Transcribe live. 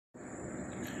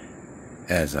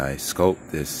as I sculpt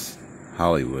this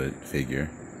Hollywood figure.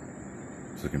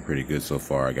 It's looking pretty good so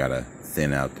far. I gotta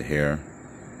thin out the hair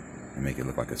and make it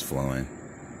look like it's flowing.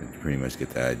 But you pretty much get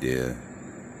the idea.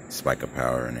 Spike of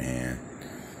power in the hand.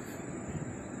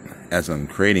 As I'm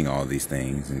creating all these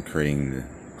things and creating the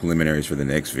preliminaries for the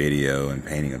next video and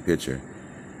painting a picture,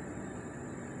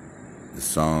 the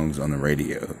songs on the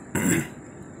radio,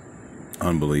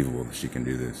 unbelievable that she can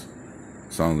do this.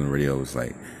 Songs on the radio was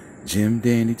like, Jim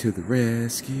Dandy to the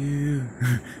rescue,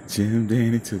 Jim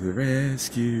Dandy to the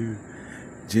rescue,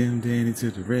 Jim Dandy to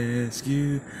the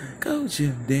rescue, go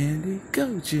Jim Dandy,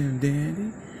 go Jim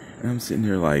Dandy. And I'm sitting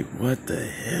here like, what the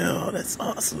hell? That's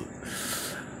awesome.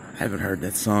 I haven't heard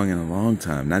that song in a long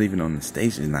time. Not even on the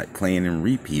station, not playing in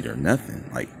repeat or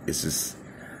nothing. Like, it's just,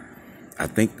 I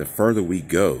think the further we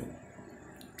go,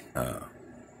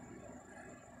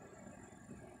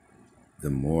 the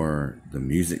more the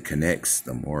music connects,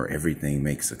 the more everything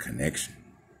makes a connection.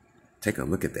 Take a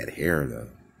look at that hair, though.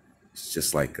 It's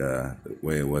just like the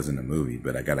way it was in the movie,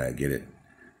 but I gotta get it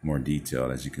more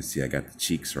detailed. As you can see, I got the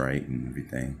cheeks right and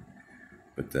everything,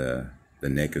 but the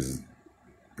neck is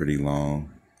pretty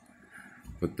long.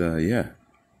 But yeah,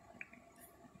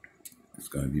 it's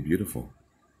gonna be beautiful.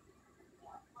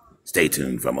 Stay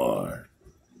tuned for more.